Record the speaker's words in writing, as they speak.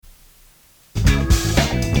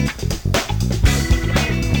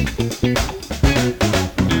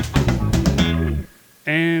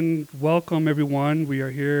welcome everyone. We are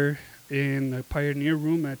here in the Pioneer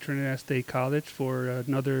Room at Trinidad State College for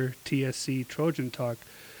another TSC Trojan Talk.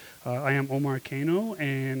 I am Omar Cano,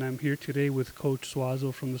 and I'm here today with Coach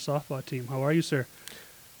Swazo from the softball team. How are you, sir?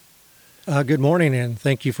 Good morning, and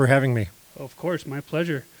thank you for having me. Of course, my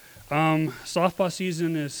pleasure. Softball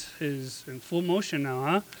season is in full motion now,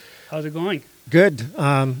 huh? How's it going? Good.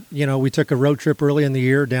 We took a road trip early in the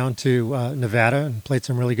year down to Nevada and played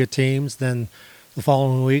some really good teams. Then the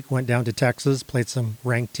following week went down to Texas, played some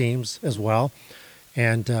ranked teams as well,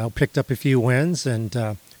 and picked up a few wins.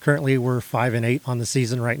 And currently we're 5-8 on the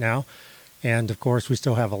season right now. And of course, we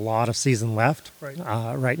still have a lot of season left. Right.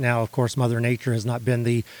 Right now, of course, Mother Nature has not been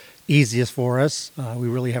the easiest for us. We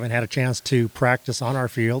really haven't had a chance to practice on our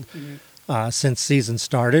field since season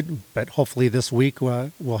started. But hopefully this week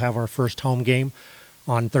we'll have our first home game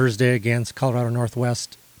on Thursday against Colorado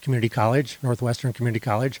Northwestern Community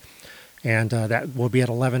College. And that will be at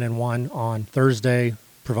 11-1 on Thursday,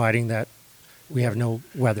 providing that we have no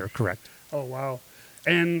weather, correct? Oh, wow.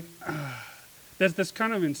 And that's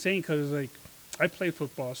kind of insane because, like, I play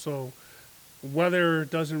football, so weather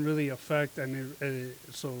doesn't really affect. And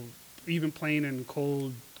so even playing in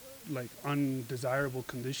cold, like, undesirable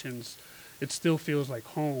conditions, it still feels like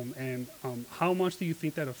home. And how much do you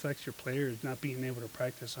think that affects your players not being able to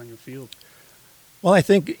practice on your field? Well, I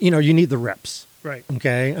think, you need the reps. Right.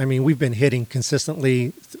 Okay. I mean, we've been hitting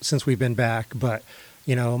consistently since we've been back, but,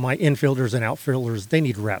 my infielders and outfielders, they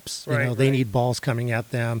need reps. They need balls coming at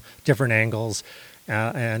them, different angles.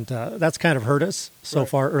 And that's kind of hurt us so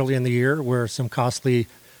far early in the year, where some costly,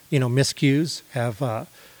 miscues have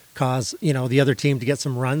caused, the other team to get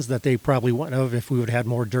some runs that they probably wouldn't have if we would have had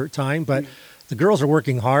more dirt time. But the girls are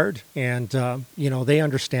working hard, and, they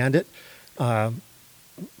understand it.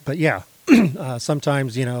 But yeah.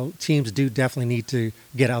 Sometimes, teams do definitely need to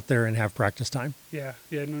get out there and have practice time. Yeah.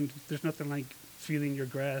 No, there's nothing like feeling your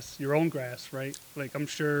own grass, right? Like, I'm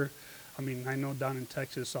sure, I know down in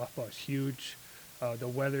Texas, softball is huge. The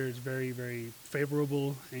weather is very, very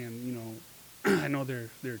favorable, and, I know they're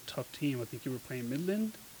a tough team. I think you were playing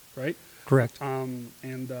Midland, right? Correct. And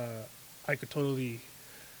I could totally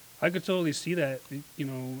see that,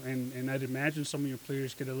 and I'd imagine some of your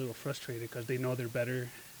players get a little frustrated because they know they're better.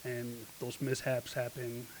 And those mishaps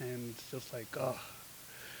happen, and it's just like, oh.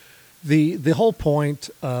 The whole point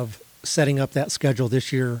of setting up that schedule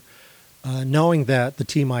this year, knowing that the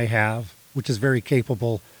team I have, which is very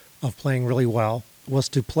capable of playing really well, was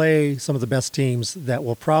to play some of the best teams that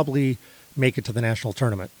will probably make it to the national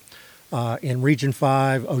tournament. In Region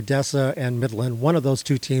 5, Odessa and Midland, one of those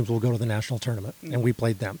two teams will go to the national tournament, and we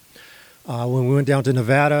played them. When we went down to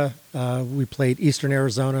Nevada, we played Eastern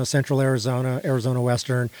Arizona, Central Arizona, Arizona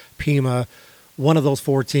Western, Pima. One of those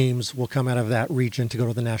four teams will come out of that region to go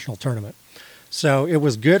to the national tournament. So it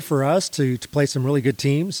was good for us to play some really good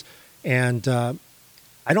teams. And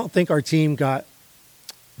I don't think our team got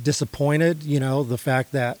disappointed, the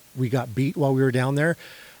fact that we got beat while we were down there.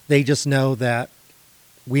 They just know that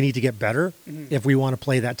we need to get better if we want to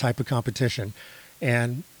play that type of competition.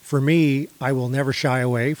 And for me, I will never shy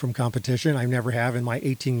away from competition. I never have in my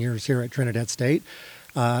 18 years here at Trinidad State.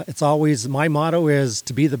 It's always, my motto is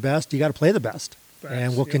to be the best, you got to play the best. Facts,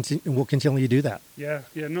 and we'll continue to do that. Yeah.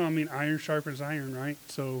 No, iron sharpens iron, right?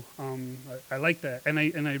 So I like that. And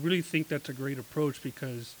I really think that's a great approach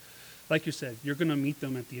because, like you said, you're going to meet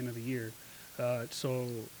them at the end of the year. So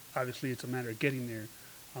obviously it's a matter of getting there.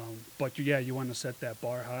 But you want to set that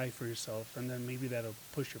bar high for yourself, and then maybe that'll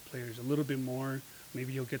push your players a little bit more.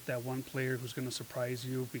 Maybe you'll get that one player who's going to surprise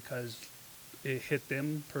you because it hit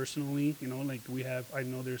them personally. I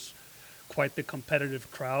know there's quite the competitive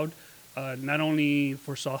crowd, not only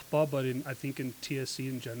for softball, but I think in TSC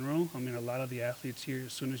in general. A lot of the athletes here,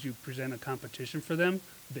 as soon as you present a competition for them,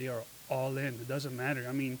 they are all in. It doesn't matter.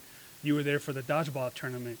 You were there for the dodgeball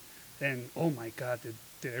tournament, and oh my God,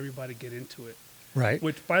 did everybody get into it? Right.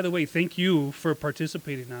 Which, by the way, thank you for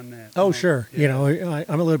participating on that. Oh, sure. Yeah.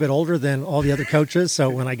 I'm a little bit older than all the other coaches, so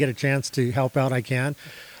when I get a chance to help out, I can.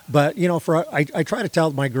 But, I try to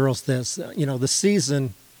tell my girls this, the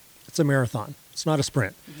season, it's a marathon. It's not a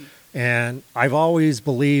sprint. And I've always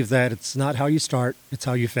believed that it's not how you start, it's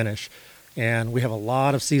how you finish. And we have a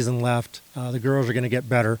lot of season left. The girls are going to get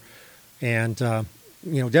better. And,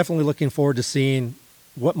 definitely looking forward to seeing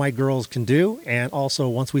what my girls can do. And also,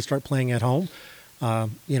 once we start playing at home,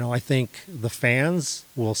 I think the fans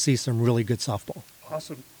will see some really good softball.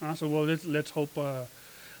 Awesome. Well, let's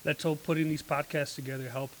hope putting these podcasts together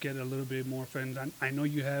help get a little bit more friends. I know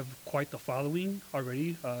you have quite the following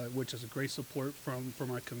already, which is a great support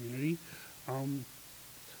from our community.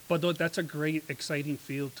 But though that's a great, exciting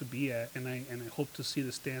field to be at, and I hope to see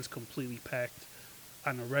the stands completely packed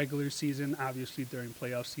on a regular season, obviously during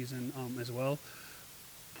playoff season as well.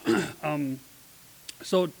 um,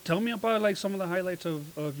 so tell me about like some of the highlights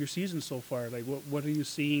of your season so far. Like what are you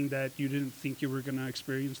seeing that you didn't think you were gonna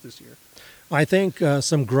experience this year? I think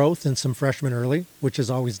some growth in some freshmen early, which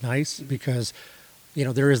is always nice because,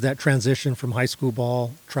 there is that transition from high school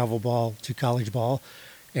ball, travel ball to college ball.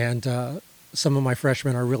 And some of my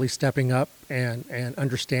freshmen are really stepping up and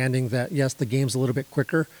understanding that, yes, the game's a little bit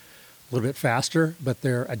quicker, a little bit faster, but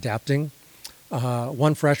they're adapting.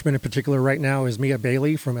 One freshman in particular right now is Mia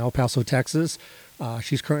Bailey from El Paso, Texas.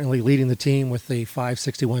 She's currently leading the team with a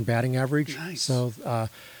 561 batting average. Nice. So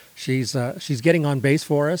she's getting on base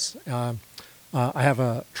for us. I have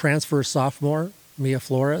a transfer sophomore, Mia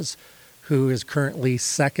Flores, who is currently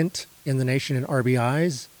second in the nation in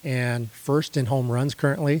RBIs and first in home runs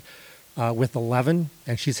currently with 11,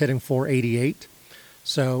 and she's hitting 488.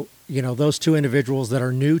 So, those two individuals that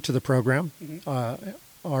are new to the program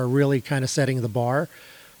are really kind of setting the bar.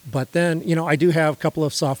 But then, I do have a couple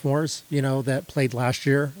of sophomores, that played last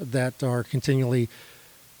year that are continually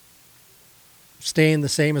staying the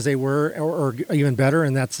same as they were or even better,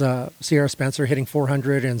 and that's Sierra Spencer hitting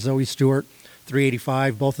 400 and Zoe Stewart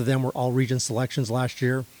 385. Both of them were all-region selections last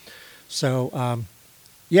year. So,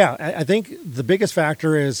 I think the biggest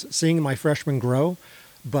factor is seeing my freshmen grow,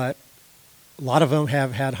 but a lot of them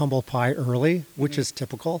have had humble pie early, which is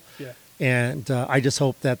typical. Yeah. And I just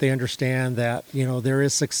hope that they understand that, there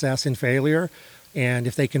is success in failure. And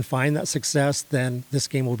if they can find that success, then this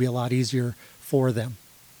game will be a lot easier for them.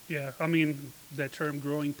 Yeah, I mean that term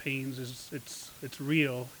 "growing pains" it's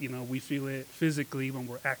real. We feel it physically when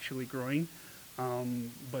we're actually growing,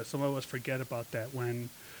 but some of us forget about that when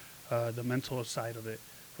the mental side of it,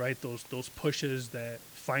 right? Those pushes, that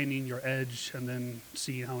finding your edge and then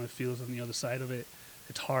seeing how it feels on the other side of it.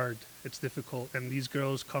 It's hard. It's difficult. And these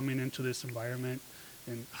girls coming into this environment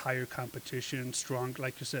in higher competition, strong,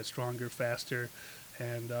 like you said, stronger, faster,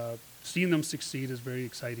 and seeing them succeed is very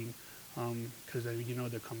exciting because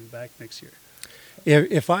they're coming back next year.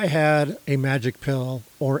 If I had a magic pill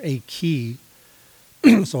or a key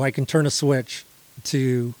so I can turn a switch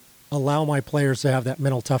to allow my players to have that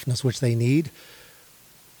mental toughness which they need,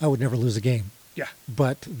 I would never lose a game. Yeah.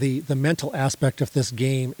 But the mental aspect of this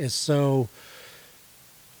game is so,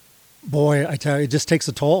 boy, I tell you, it just takes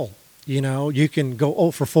a toll. You can go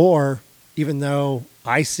 0 for 4, even though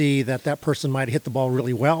I see that person might hit the ball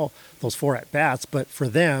really well, those 4 at-bats, but for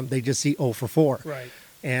them, they just see 0 for 4. Right.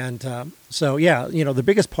 And the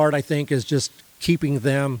biggest part, I think, is just keeping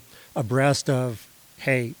them abreast of,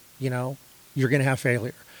 hey, you're going to have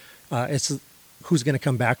failure. It's who's going to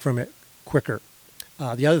come back from it quicker.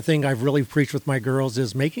 The other thing I've really preached with my girls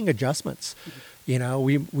is making adjustments.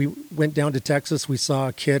 We went down to Texas. We saw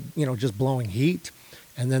a kid, just blowing heat.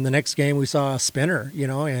 And then the next game we saw a spinner,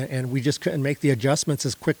 and we just couldn't make the adjustments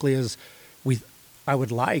as quickly as I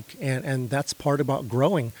would like. And that's part about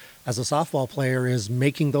growing as a softball player is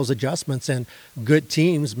making those adjustments, and good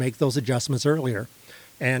teams make those adjustments earlier.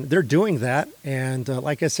 And they're doing that. And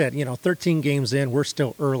like I said, 13 games in, we're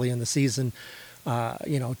still early in the season.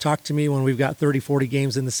 Talk to me when we've got 30, 40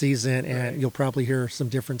 games in the season, and you'll probably hear some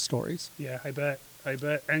different stories. Yeah, I bet.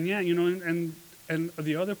 And yeah, and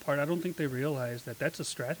the other part, I don't think they realize that that's a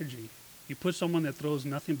strategy. You put someone that throws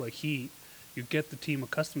nothing but heat, you get the team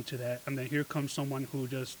accustomed to that, and then here comes someone who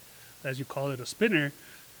just, as you call it, a spinner,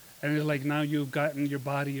 and it's like now you've gotten your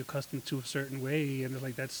body accustomed to a certain way, and it's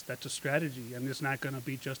like that's a strategy, and it's not going to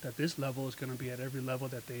be just at this level, it's going to be at every level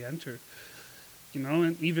that they enter.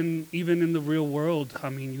 And even in the real world, I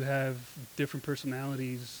mean, you have different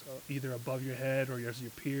personalities, either above your head or as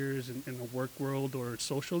your peers in the work world or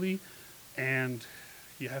socially, and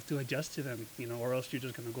you have to adjust to them, or else you're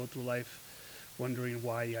just going to go through life wondering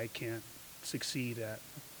why I can't succeed at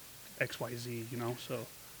XYZ, so.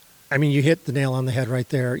 I mean, you hit the nail on the head right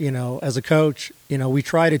there. As a coach, we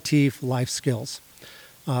try to teach life skills.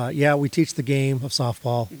 We teach the game of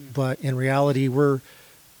softball, but in reality, we're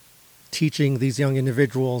teaching these young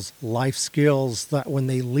individuals life skills that when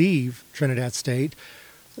they leave Trinidad State,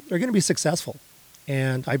 they're going to be successful.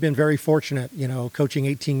 And I've been very fortunate, coaching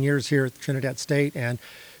 18 years here at Trinidad State and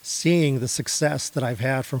seeing the success that I've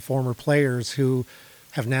had from former players who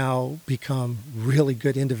have now become really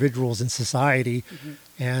good individuals in society.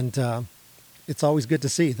 And it's always good to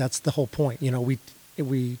see. That's the whole point.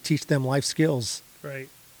 We teach them life skills. Right.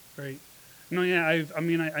 No, yeah,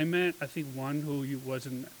 I met, I think, one who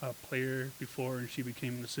wasn't a player before, and she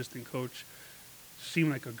became an assistant coach.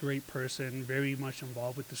 Seemed like a great person, very much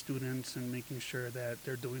involved with the students and making sure that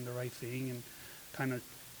they're doing the right thing and kind of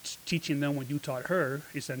teaching them what you taught her,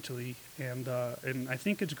 essentially. And I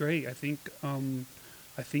think it's great. I think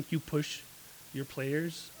you push your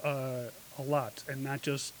players a lot, and not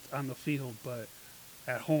just on the field, but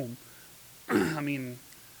at home. I mean,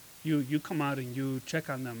 you come out and you check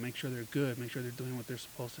on them, make sure they're good, make sure they're doing what they're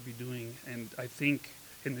supposed to be doing. And I think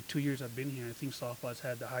in the 2 years I've been here, I think softball's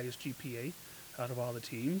had the highest GPA out of all the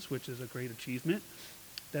teams, which is a great achievement.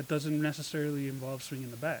 That doesn't necessarily involve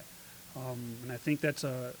swinging the bat. And I think that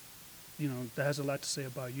has a lot to say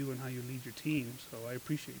about you and how you lead your team. So I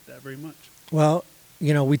appreciate that very much. Well,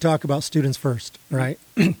 we talk about students first, right?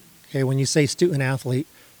 Okay, when you say student athlete,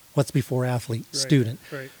 what's before athlete? Right, student.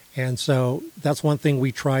 right. And so that's one thing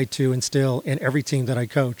we try to instill in every team that I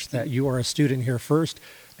coach, that you are a student here first,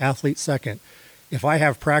 athlete second. If I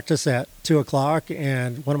have practice at 2:00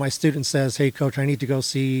 and one of my students says, "Hey, coach, I need to go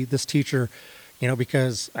see this teacher,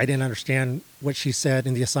 because I didn't understand what she said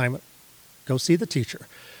in the assignment," go see the teacher.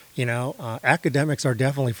 Academics are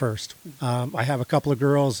definitely first. I have a couple of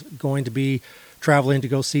girls going to be traveling to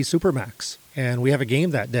go see Supermax, and we have a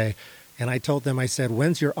game that day. And I told them, I said,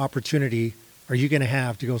 "When's your opportunity are you going to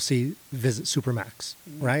have to go visit Supermax,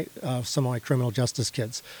 right? Some of my criminal justice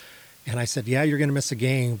kids." And I said, "Yeah, you're going to miss a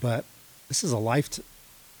game, but this is a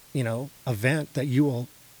event that you will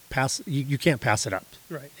pass. You can't pass it up."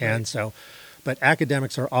 Right. And so, but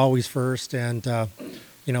academics are always first. And,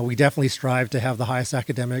 we definitely strive to have the highest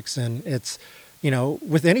academics. And it's,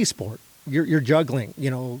 with any sport, you're juggling,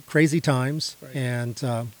 crazy times, Right. and,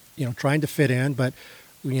 trying to fit in. But,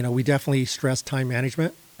 we definitely stress time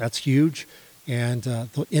management. That's huge. And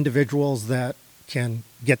the individuals that can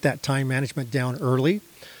get that time management down early,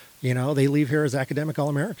 they leave here as academic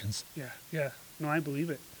All-Americans. Yeah. No, I believe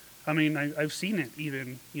it. I mean, I've seen it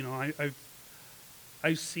even.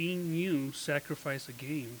 I've seen you sacrifice a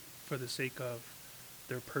game for the sake of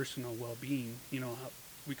their personal well-being.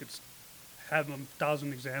 We could have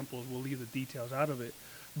 1,000 examples. We'll leave the details out of it.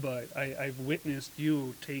 But I've witnessed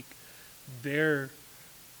you take their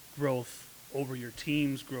growth over your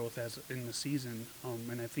team's growth as in the season,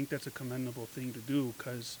 and I think that's a commendable thing to do,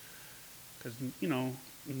 because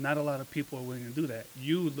not a lot of people are willing to do that.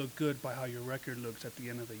 You look good by how your record looks at the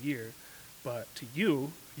end of the year, but to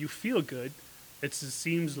you feel good. It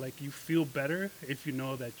seems like you feel better if you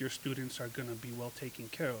know that your students are going to be well taken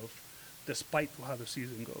care of, despite how the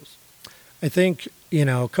season goes. I think,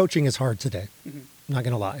 coaching is hard today. Mm-hmm. I'm not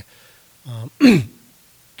going to lie.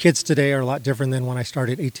 Kids today are a lot different than when I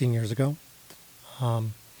started 18 years ago.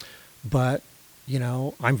 But,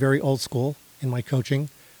 I'm very old school in my coaching,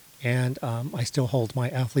 and I still hold my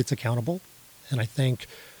athletes accountable. And I think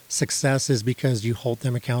success is because you hold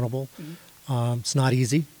them accountable. Mm-hmm. It's not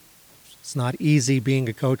easy. It's not easy being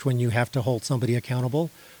a coach when you have to hold somebody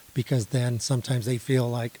accountable, because then sometimes they feel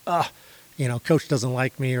like, coach doesn't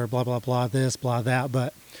like me, or blah, blah, blah, this, blah, that.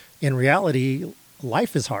 But in reality,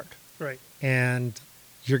 life is hard. Right. And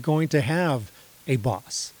you're going to have a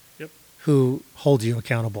boss. Yep. Who holds you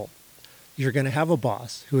accountable. You're going to have a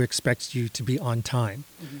boss who expects you to be on time.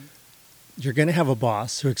 Mm-hmm. You're going to have a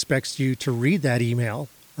boss who expects you to read that email,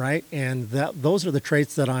 right? And those are the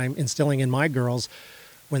traits that I'm instilling in my girls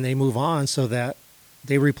when they move on, so that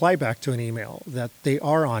they reply back to an email, that they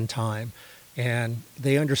are on time, and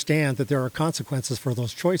they understand that there are consequences for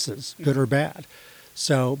those choices, good or bad.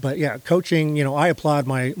 So, but yeah, coaching, I applaud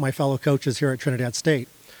my fellow coaches here at Trinidad State,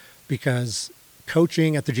 because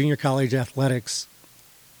coaching at the junior college athletics,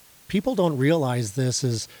 people don't realize this,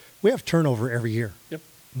 is we have turnover every year. Yep.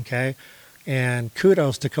 Okay. And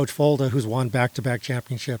kudos to Coach Folda, who's won back-to-back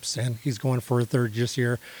championships, and he's going for a third this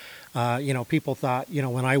year. People thought,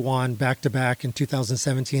 when I won back-to-back in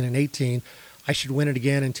 2017 and 18, I should win it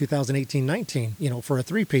again in 2018-19, for a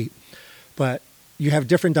three-peat. But you have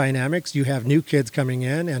different dynamics. You have new kids coming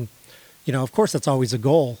in, and, of course that's always a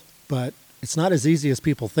goal, but it's not as easy as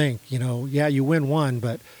people think. You win one,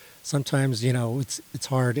 but sometimes, it's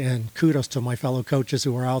hard. And kudos to my fellow coaches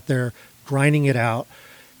who are out there grinding it out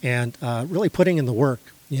and really putting in the work.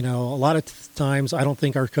 A lot of times I don't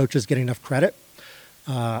think our coaches get enough credit.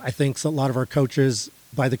 I think a lot of our coaches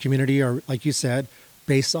by the community are, like you said,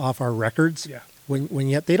 based off our records. Yeah. When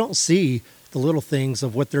yet they don't see the little things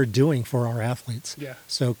of what they're doing for our athletes. Yeah.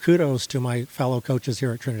 So kudos to my fellow coaches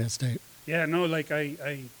here at Trinidad State. Yeah, no, like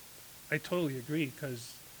I totally agree,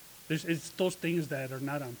 because it's those things that are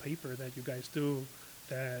not on paper that you guys do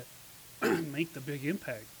that make the big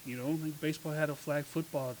impact. Like baseball had a flag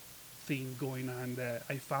football thing going on that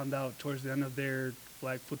I found out towards the end of their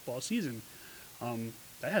flag football season.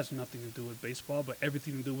 That has nothing to do with baseball, but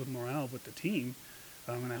everything to do with morale with the team.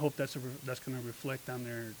 And I hope that's going to reflect on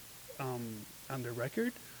their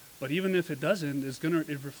record. But even if it doesn't,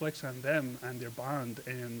 it reflects on them and their bond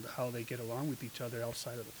and how they get along with each other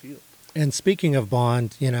outside of the field. And speaking of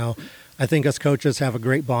bond, I think us coaches have a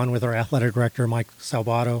great bond with our athletic director, Mike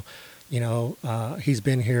Salvato. He's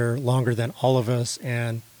been here longer than all of us,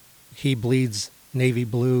 and he bleeds navy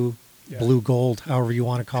blue, blue gold, however you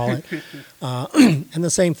want to call it. And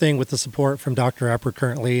the same thing with the support from Dr. Epper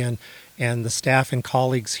currently and the staff and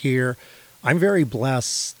colleagues here. I'm very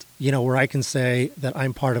blessed, where I can say that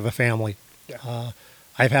I'm part of a family. Yeah.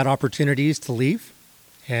 I've had opportunities to leave,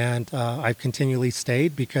 and I've continually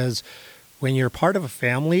stayed because when you're part of a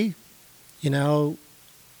family,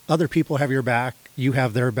 other people have your back, you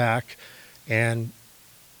have their back, and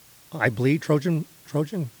I bleed Trojan.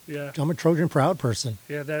 Yeah. I'm a Trojan proud person.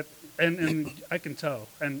 Yeah, that and I can tell,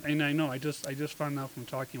 and I know. I just found out from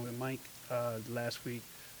talking with Mike last week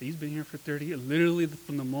that he's been here for 30 years. Literally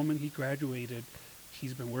from the moment he graduated,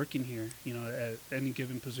 he's been working here. At any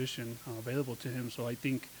given position available to him. So I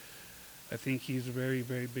think he's a very,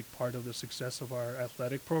 very big part of the success of our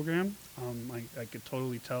athletic program. I could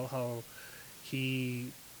totally tell how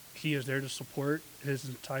he is there to support his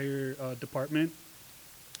entire department,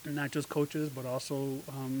 not just coaches, but also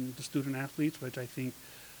the student athletes, which I think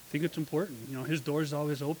it's important. His door's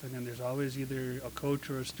always open, and there's always either a coach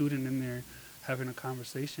or a student in there having a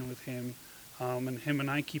conversation with him, and him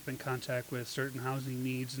and I keep in contact with certain housing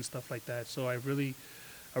needs and stuff like that. So I really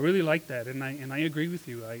like that, and I agree with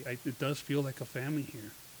you. It does feel like a family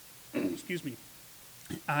here. Excuse me.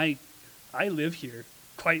 I live here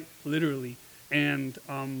quite literally, and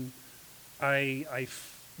I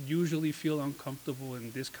usually feel uncomfortable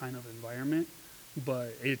in this kind of environment,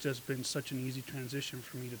 but it's just been such an easy transition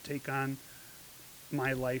for me to take on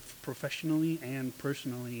my life professionally and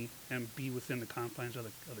personally and be within the confines of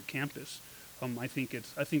the campus. I think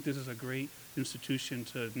this is a great institution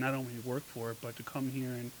to not only work for, but to come here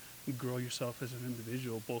and grow yourself as an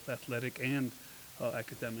individual, both athletic and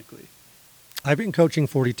academically. I've been coaching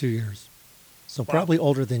 42 years, so Wow. Probably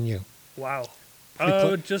older than you. Wow.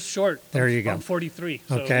 Pretty Just short. There you go. I'm 43.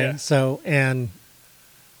 So, Okay, yeah. so and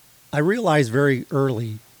I realized very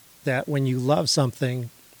early that when you love something,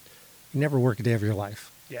 you never work a day of your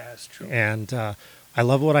life. Yeah, that's true. And I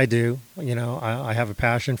love what I do. I have a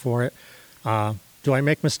passion for it. Do I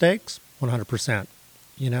make mistakes? 100%.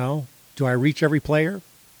 Do I reach every player?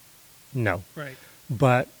 No. Right.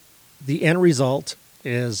 But the end result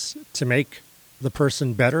is to make the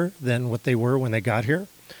person better than what they were when they got here.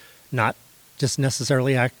 Not just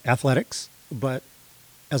necessarily athletics, but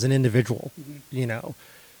as an individual. Mm-hmm.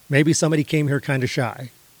 Maybe somebody came here kind of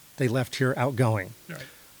shy. They left here outgoing. Right.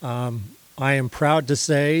 I am proud to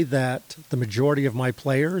say that the majority of my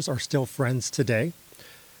players are still friends today.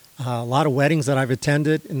 A lot of weddings that I've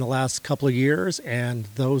attended in the last couple of years, and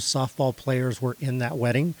those softball players were in that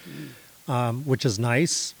wedding, which is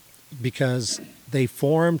nice because they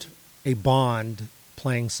formed a bond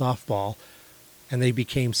playing softball, and they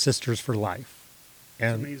became sisters for life.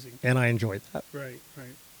 And, amazing. And I enjoyed that. Right.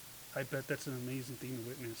 I bet that's an amazing thing to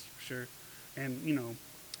witness, for sure. And,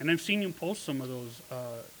 and I've seen you post some of those,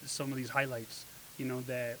 some of these highlights,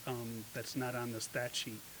 that's not on the stat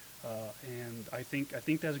sheet. And I think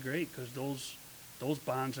that's great because those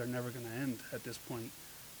bonds are never going to end at this point.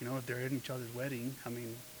 If they're in each other's wedding,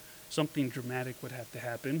 something dramatic would have to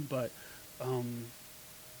happen, but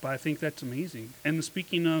I think that's amazing. And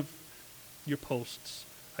speaking of your posts,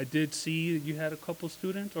 I did see you had a couple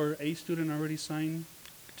students or a student already signed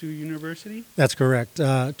to university. That's correct.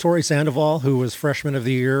 Tori Sandoval, who was freshman of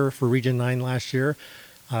the year for Region 9 last year,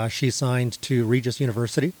 she signed to Regis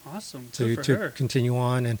University. Awesome. To continue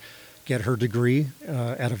on and get her degree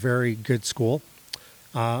at a very good school.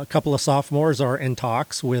 A couple of sophomores are in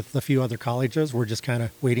talks with a few other colleges. We're just kind of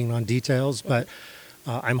waiting on details, but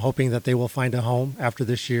I'm hoping that they will find a home after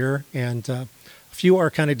this year. And a few are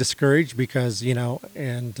kind of discouraged because,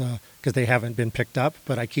 because they haven't been picked up.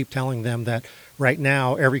 But I keep telling them that right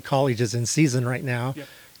now, every college is in season right now. Yep.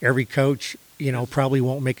 Every coach, probably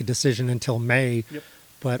won't make a decision until May. Yep.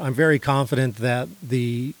 But I'm very confident that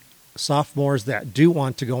the sophomores that do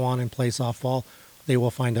want to go on and play softball, they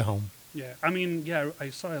will find a home. Yeah. I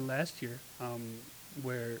saw it last year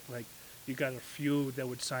where, you got a few that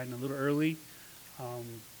would sign a little early,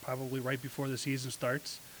 probably right before the season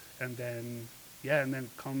starts. And then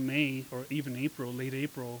come May or even April, late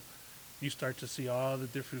April, you start to see all the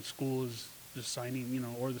different schools just signing,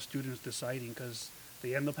 or the students deciding because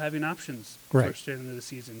they end up having options first end of the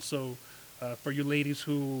season. So for you ladies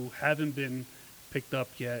who haven't been picked up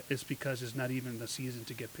yet, it's because it's not even the season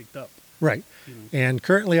to get picked up. Right. And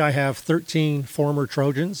currently I have 13 former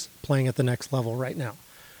Trojans playing at the next level right now.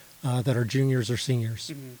 that are juniors or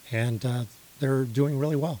seniors, and they're doing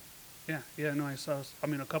really well. Yeah, no, I saw. I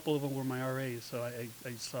mean, a couple of them were my RAs, so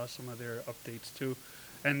I saw some of their updates too.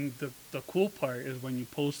 And the cool part is when you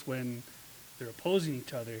post when they're opposing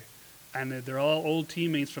each other, and they're all old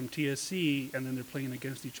teammates from TSC, and then they're playing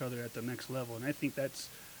against each other at the next level. And I think that's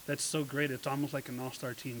so great. It's almost like an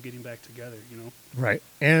all-star team getting back together, you know? Right,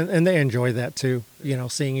 and they enjoy that too. You know,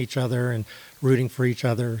 seeing each other and rooting for each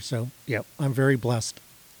other. So, yeah, I'm very blessed.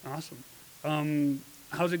 Awesome.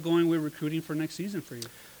 How's it going with recruiting for next season for you?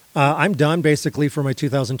 I'm done basically for my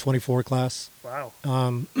 2024 class. Wow.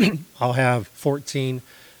 I'll have 14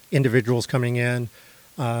 individuals coming in.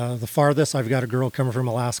 The farthest, I've got a girl coming from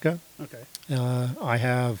Alaska. Okay. I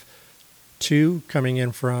have 2 coming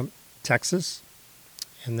in from Texas.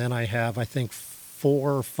 And then I have, I think,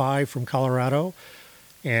 4 or 5 from Colorado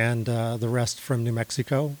and the rest from New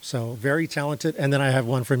Mexico. So very talented. And then I have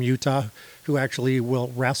one from Utah who actually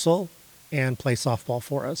will wrestle and play softball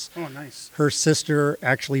for us. Oh, nice. Her sister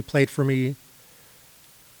actually played for me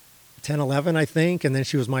 10, 11, I think, and then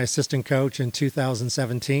she was my assistant coach in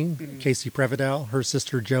 2017, Casey Prevedel. Her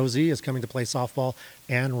sister Josie is coming to play softball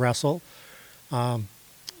and wrestle.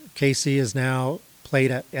 Casey is now played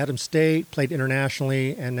at Adams State, played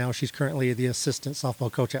internationally, and now she's currently the assistant softball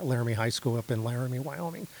coach at Laramie High School up in Laramie,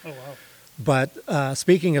 Wyoming. Oh, wow. But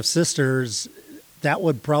speaking of sisters, that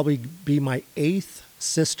would probably be my 8th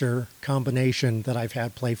sister combination that I've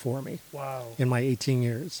had play for me. Wow. In my 18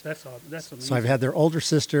 years. That's amazing. So I've had their older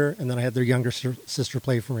sister, and then I had their younger sister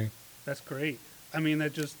play for me. That's great. I mean,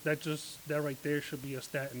 that right there should be a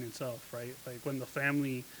stat in itself, right? Like when the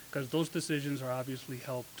family, because those decisions are obviously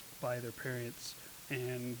helped by their parents,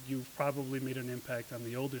 and you've probably made an impact on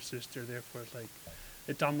the older sister. Therefore,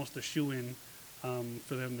 it's almost a shoo-in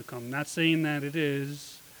for them to come. Not saying that it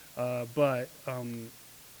is, but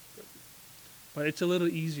it's a little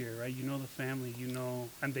easier, right? You know the family,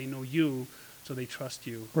 and they know you, so they trust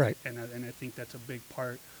you. Right. And I think that's a big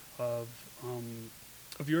part of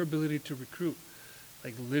your ability to recruit.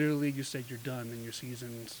 Like literally, you said you're done in your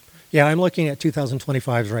seasons. Yeah, I'm looking at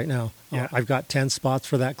 2025s right now. Yeah. I've got 10 spots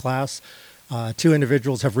for that class. 2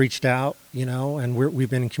 individuals have reached out, and we've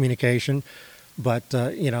been in communication. But,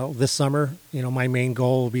 this summer, my main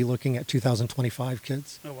goal will be looking at 2025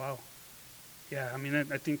 kids. Oh, wow. Yeah, I mean,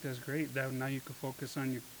 I think that's great. That now you could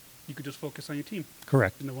just focus on your team.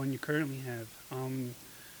 Correct. And the one you currently have.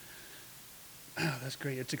 That's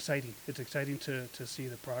great. It's exciting. It's exciting to see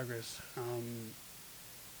the progress.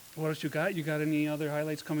 What else you got? You got any other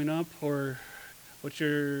highlights coming up, or what's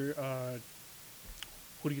your?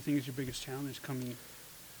 What do you think is your biggest challenge coming?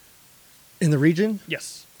 In the region?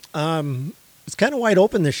 Yes. It's kind of wide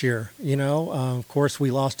open this year. Of course,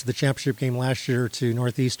 we lost the championship game last year to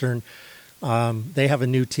Northeastern. They have a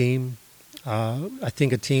new team. I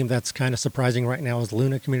think a team that's kind of surprising right now is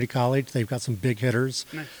Luna Community College. They've got some big hitters.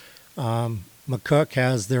 Nice. McCook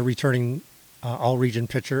has their returning all-region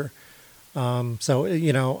pitcher. So,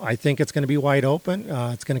 I think it's going to be wide open.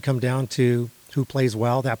 It's going to come down to who plays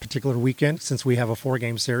well that particular weekend, since we have a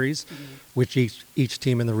 4-game series, which each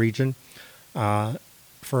team in the region.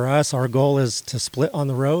 For us, our goal is to split on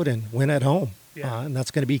the road and win at home. Yeah. And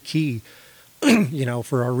that's going to be key,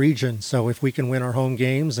 for our region. So if we can win our home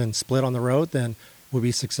games and split on the road, then we'll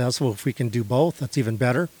be successful. If we can do both, that's even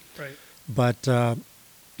better. Right. But,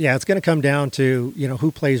 it's going to come down to,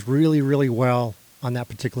 who plays really, really well on that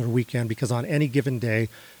particular weekend, because on any given day,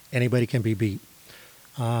 anybody can be beat.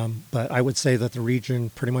 But I would say that the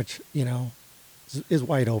region pretty much, is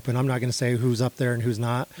wide open. I'm not going to say who's up there and who's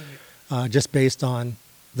not, just based on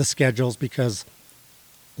the schedules, because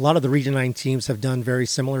a lot of the Region 9 teams have done very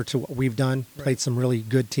similar to what we've done, played some really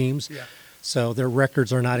good teams. Yeah. So their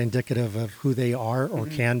records are not indicative of who they are or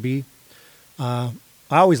can be. I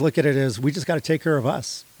always look at it as we just got to take care of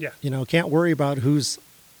us. Yeah. Can't worry about who's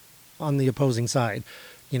on the opposing side,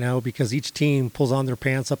 because each team pulls on their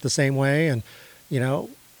pants up the same way and,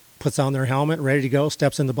 puts on their helmet, ready to go,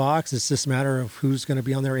 steps in the box. It's just a matter of who's going to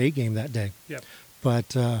be on their A game that day. Yep.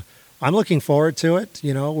 But I'm looking forward to it.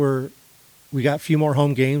 We got a few more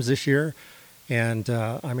home games this year, and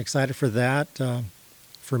I'm excited for that.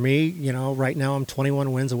 For me, right now I'm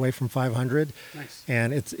 21 wins away from 500. Nice.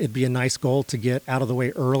 And it'd be a nice goal to get out of the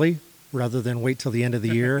way early rather than wait till the end of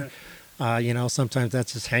the year. Sometimes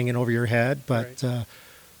that's just hanging over your head. But, right.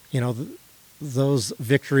 Those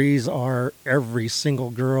victories are every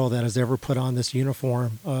single girl that has ever put on this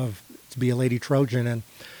uniform to be a Lady Trojan.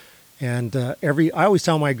 And I always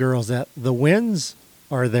tell my girls that the wins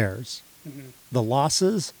are theirs. The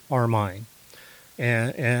losses are mine.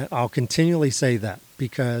 And I'll continually say that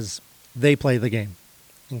because they play the game.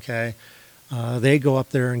 Okay. They go up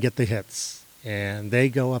there and get the hits, and they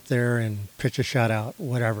go up there and pitch a shutout,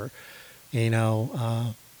 whatever.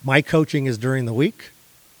 My coaching is during the week,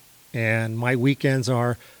 and my weekends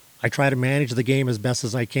are I try to manage the game as best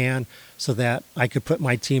as I can so that I could put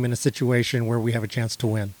my team in a situation where we have a chance to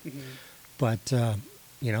win. Mm-hmm. But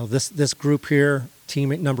this group here,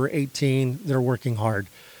 team at number 18, they're working hard.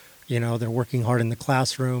 They're working hard in the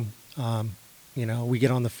classroom. We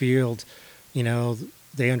get on the field.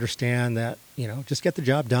 They understand that just get the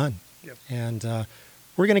job done. Yep. And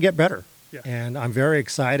we're going to get better. Yeah. And I'm very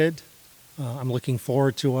excited. I'm looking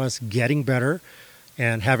forward to us getting better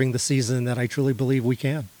and having the season that I truly believe we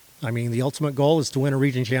can. I mean, the ultimate goal is to win a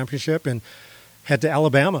region championship and head to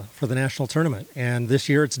Alabama for the national tournament. And this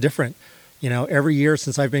year it's different. Every year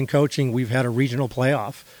since I've been coaching, we've had a regional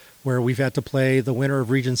playoff where we've had to play the winner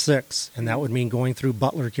of Region 6, and that would mean going through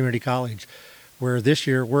Butler Community College, where this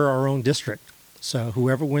year we're our own district. So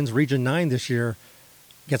whoever wins Region 9 this year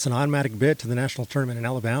gets an automatic bid to the national tournament in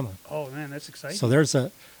Alabama. Oh, man, that's exciting.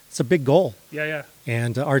 So it's a big goal. Yeah.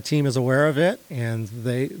 And our team is aware of it, and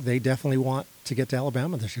they definitely want to get to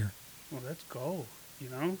Alabama this year. Well, let's go.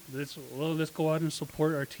 Let's go out and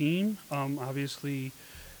support our team. Obviously,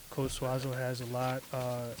 Coach Swazo has a lot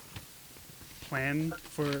planned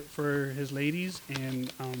for his ladies,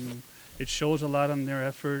 and it shows a lot on their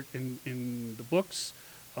effort in the books,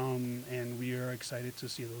 and we are excited to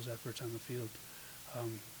see those efforts on the field.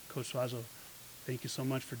 Coach Swazo, thank you so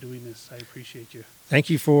much for doing this. I appreciate you. Thank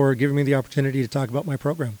you for giving me the opportunity to talk about my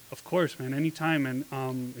program. Of course, man. Anytime.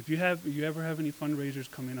 And if you ever have any fundraisers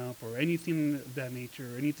coming up or anything of that nature,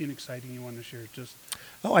 or anything exciting you want to share, just.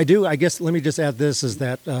 Oh, I do. I guess let me just add this: is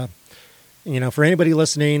that for anybody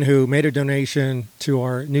listening who made a donation to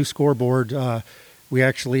our new scoreboard, we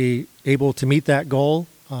actually able to meet that goal.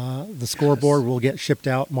 The scoreboard will get shipped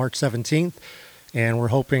out March 17th. And we're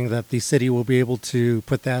hoping that the city will be able to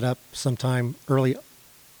put that up sometime early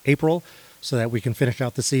April so that we can finish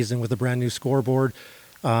out the season with a brand new scoreboard.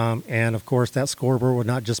 And, of course, that scoreboard would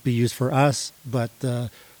not just be used for us, but the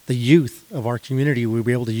youth of our community will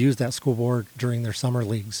be able to use that scoreboard during their summer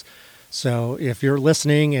leagues. So if you're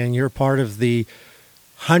listening and you're part of the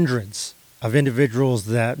hundreds of individuals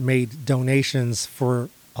that made donations for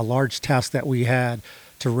a large task that we had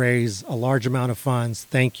to raise a large amount of funds,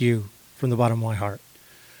 thank you from the bottom of my heart.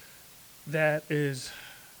 That is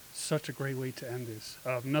such a great way to end this.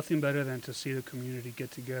 Nothing better than to see the community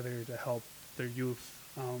get together to help their youth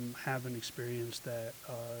have an experience that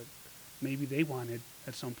maybe they wanted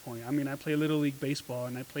at some point. I mean, I play Little League Baseball,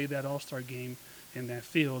 and I played that all-star game in that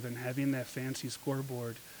field, and having that fancy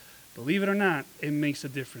scoreboard, believe it or not, it makes a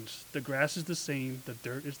difference. The grass is the same, the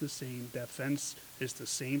dirt is the same, that fence is the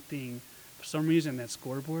same thing. For some reason, that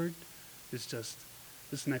scoreboard is just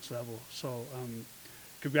this next level. So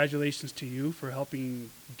congratulations to you for helping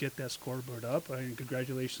get that scoreboard up, and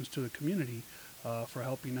congratulations to the community for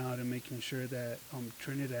helping out and making sure that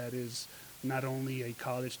Trinidad is not only a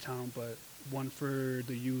college town, but one for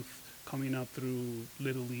the youth coming up through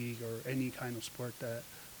Little League or any kind of sport that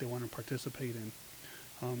they want to participate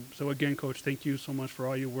in. So again, Coach, thank you so much for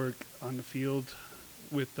all your work on the field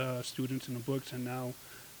with students in the books and now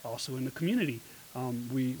also in the community.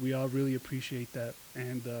 We all really appreciate that,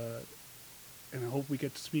 and I hope we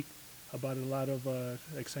get to speak about a lot of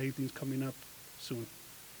exciting things coming up soon.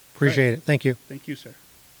 Appreciate it. Thank you. Thank you, sir.